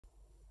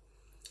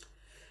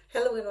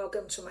Hello and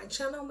welcome to my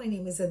channel. My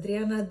name is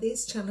Adriana.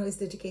 This channel is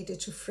dedicated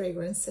to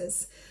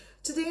fragrances.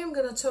 Today I'm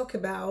going to talk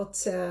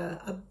about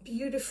a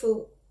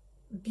beautiful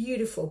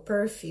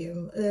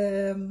perfume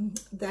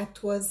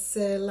that was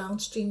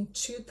launched in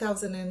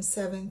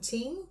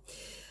 2017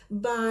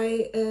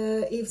 by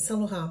Yves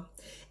Saint Laurent.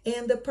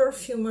 And the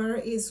perfumer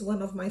is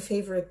one of my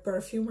favorite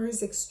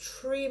perfumers,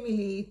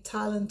 extremely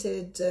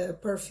talented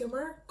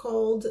perfumer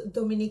called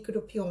Dominique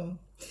Ropion.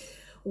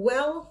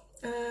 Well,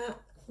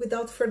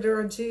 without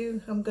further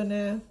ado, I'm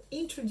gonna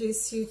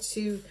introduce you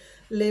to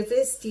Le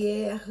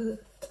Vestiaire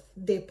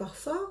des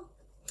Parfums,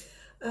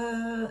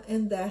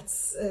 and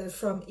that's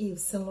from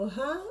Yves Saint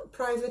Laurent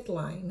private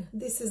line.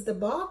 This is the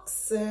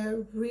box,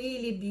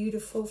 really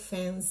beautiful,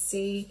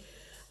 fancy.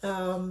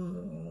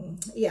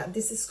 Yeah,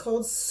 this is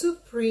called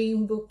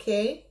Supreme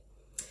Bouquet,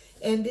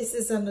 and this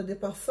is under the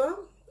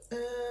Parfum,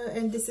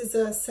 and this is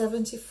a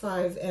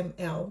 75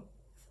 ml.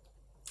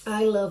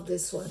 I love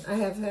this one. I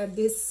have had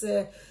this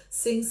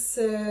since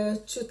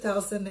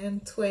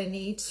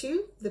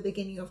 2022, the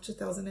beginning of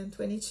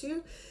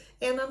 2022,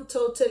 and I'm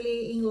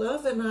totally in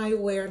love, and I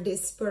wear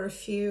this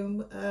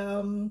perfume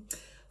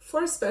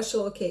for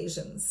special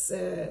occasions.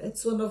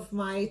 It's one of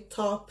my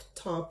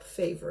top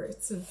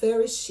favorites,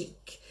 very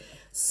chic.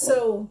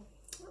 So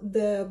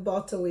the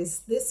bottle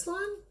is this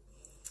one.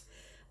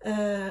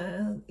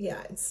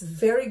 Yeah, it's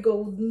very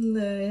golden.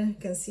 You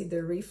can see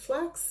the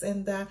reflex,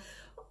 and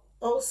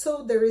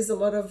also there is a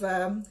lot of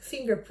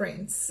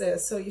fingerprints.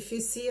 So if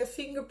you see a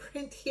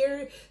fingerprint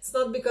here, it's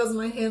not because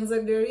my hands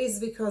are dirty, it's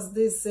because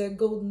this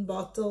golden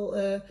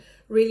bottle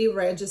really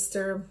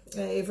register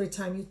every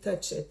time you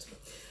touch it.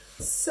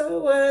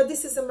 So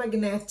this is a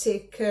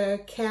magnetic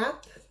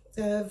cap,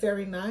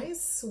 very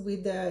nice,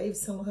 with the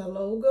Yves Saint Laurent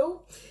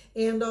logo.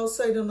 And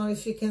also, I don't know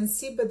if you can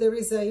see, but there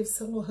is a Yves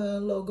Saint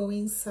Laurent logo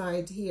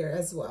inside here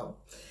as well.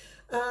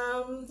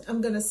 I'm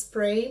gonna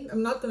spray.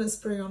 I'm not gonna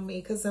spray on me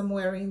because I'm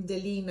wearing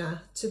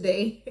Delina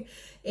today,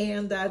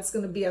 and that's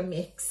gonna be a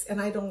mix, and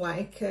I don't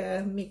like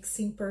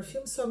mixing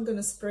perfume, so I'm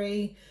gonna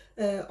spray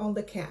on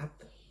the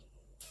cap.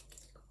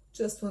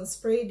 Just one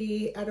spray.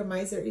 The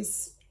atomizer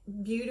is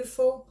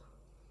beautiful.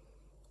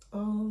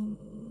 You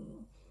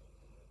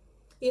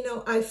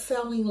know, I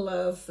fell in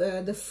love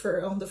on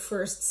the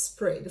first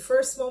spray. The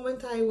first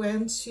moment I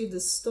went to the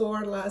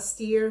store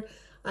last year,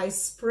 I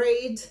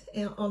sprayed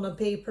on a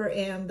paper,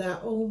 and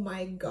oh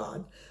my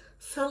God,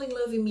 fell in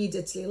love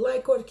immediately,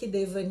 like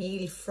Orchidée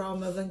Vanille from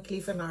Van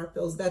Cleef &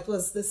 Arpels. That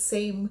was the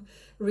same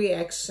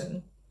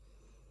reaction.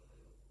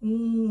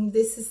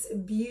 This is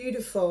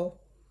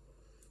beautiful,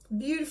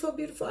 beautiful,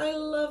 beautiful. I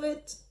love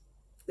it.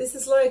 This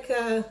is like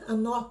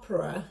an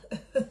opera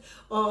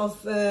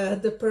of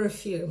the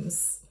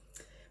perfumes.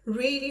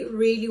 Really,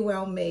 really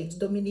well made.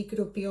 Dominique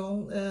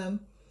Ropion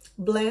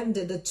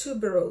blended the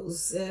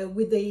tuberose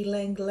with the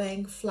ylang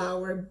ylang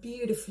flower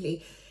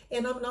beautifully,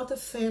 and I'm not a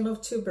fan of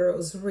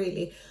tuberose,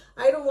 really.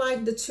 I don't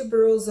like the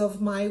tuberose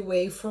of My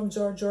Way from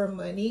Giorgio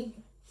Armani.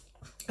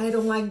 I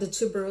don't like the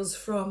tuberose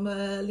from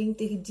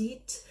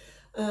L'Interdit,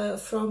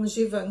 from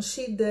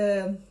Givenchy,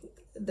 the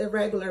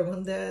regular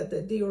one,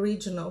 the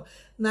original.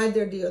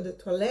 Neither the Eau de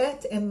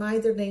Toilette and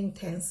neither the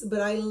Intense,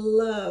 but I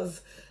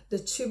love the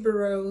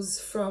tuberose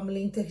from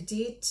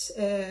L'Interdit,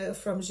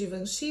 from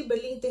Givenchy, but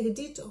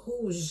L'Interdit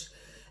Rouge,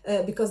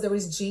 because there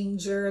is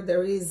ginger,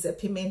 there is a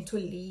pimento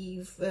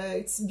leaf,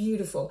 it's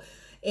beautiful.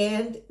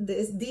 And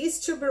this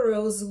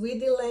tuberose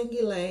with the ylang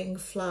ylang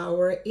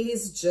flower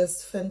is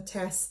just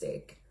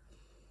fantastic.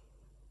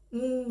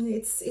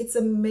 It's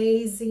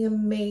amazing,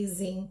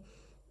 amazing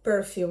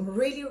perfume,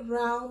 really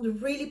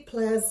round, really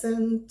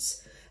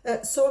pleasant.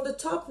 So on the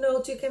top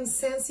note, you can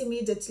sense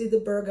immediately the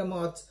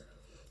bergamot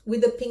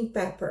with the pink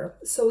pepper,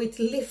 so it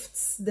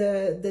lifts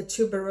the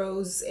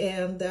tuberose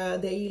and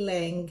the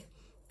ylang.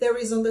 There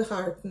is on the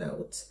heart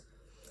note,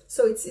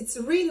 so it's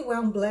really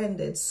well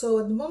blended. So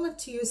at the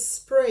moment you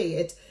spray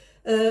it,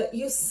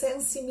 you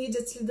sense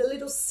immediately the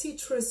little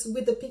citrus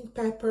with the pink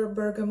pepper,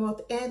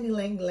 bergamot, and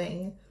ylang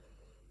ylang.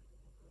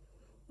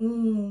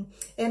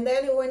 And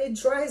then when it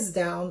dries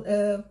down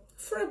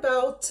for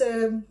about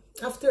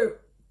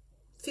after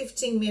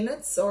 15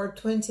 minutes or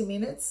 20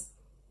 minutes,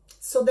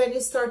 so then you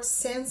start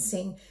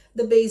sensing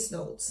the base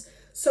notes.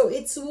 So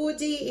it's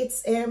woody,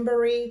 it's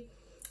ambery,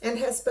 and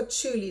has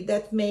patchouli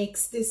that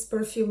makes this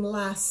perfume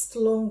last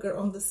longer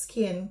on the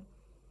skin.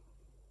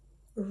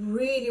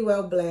 Really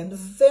well blended,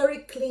 very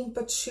clean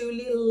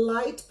patchouli,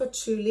 light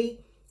patchouli,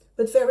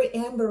 but very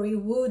ambery,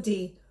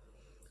 woody,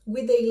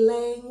 with a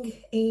ylang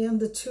and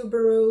the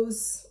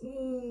tuberose.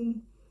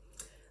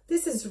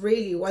 This is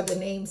really what the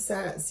name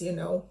says, you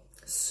know,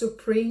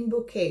 Supreme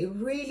Bouquet,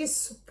 really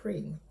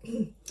supreme.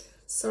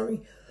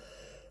 Sorry.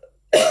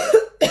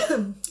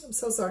 I'm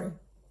so sorry.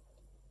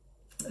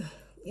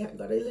 Yeah,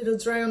 got a little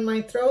dry on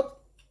my throat,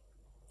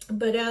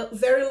 but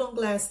very long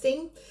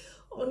lasting.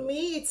 On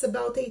me, it's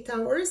about 8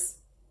 hours,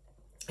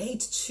 8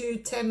 to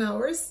 10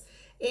 hours,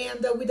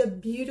 and with a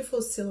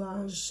beautiful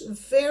sillage,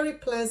 very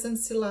pleasant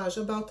sillage,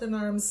 about an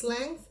arm's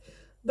length,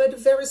 but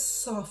very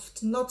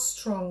soft, not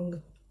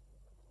strong.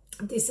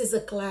 This is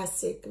a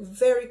classic,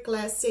 very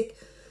classic,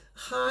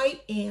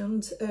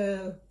 high-end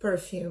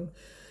perfume.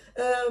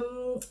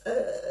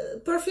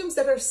 Perfumes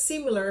that are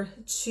similar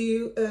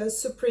to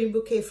Supreme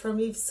Bouquet from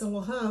Yves Saint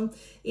Laurent.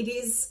 It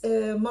is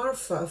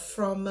Marfa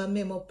from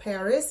Memo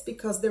Paris,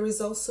 because there is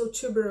also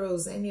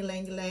Tuberose and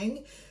Ylang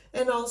Ylang,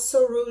 and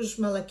also Rouge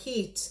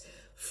Malachite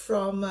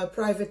from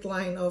Private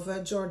Line of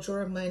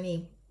Giorgio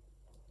Armani.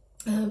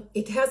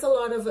 It has a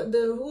lot of,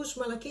 the Rouge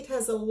Malachite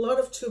has a lot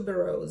of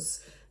Tuberose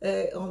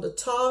on the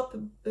top,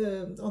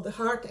 on the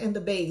heart and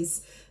the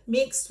base,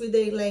 mixed with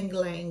a Ylang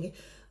Ylang.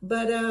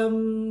 But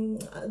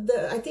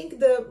I think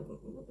the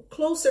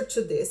closer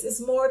to this is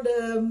more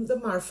the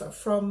Marfa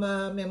from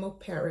Memo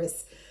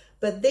Paris.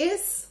 But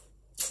this,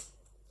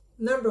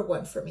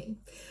 #1 for me.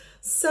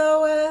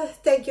 So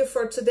thank you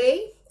for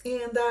today.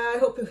 And I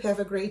hope you have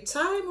a great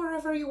time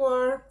wherever you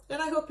are.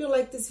 And I hope you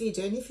liked this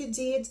video. And if you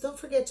did, don't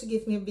forget to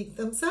give me a big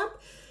thumbs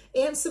up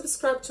and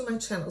subscribe to my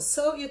channel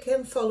so you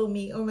can follow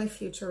me on my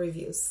future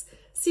reviews.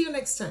 See you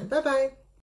next time. Bye-bye.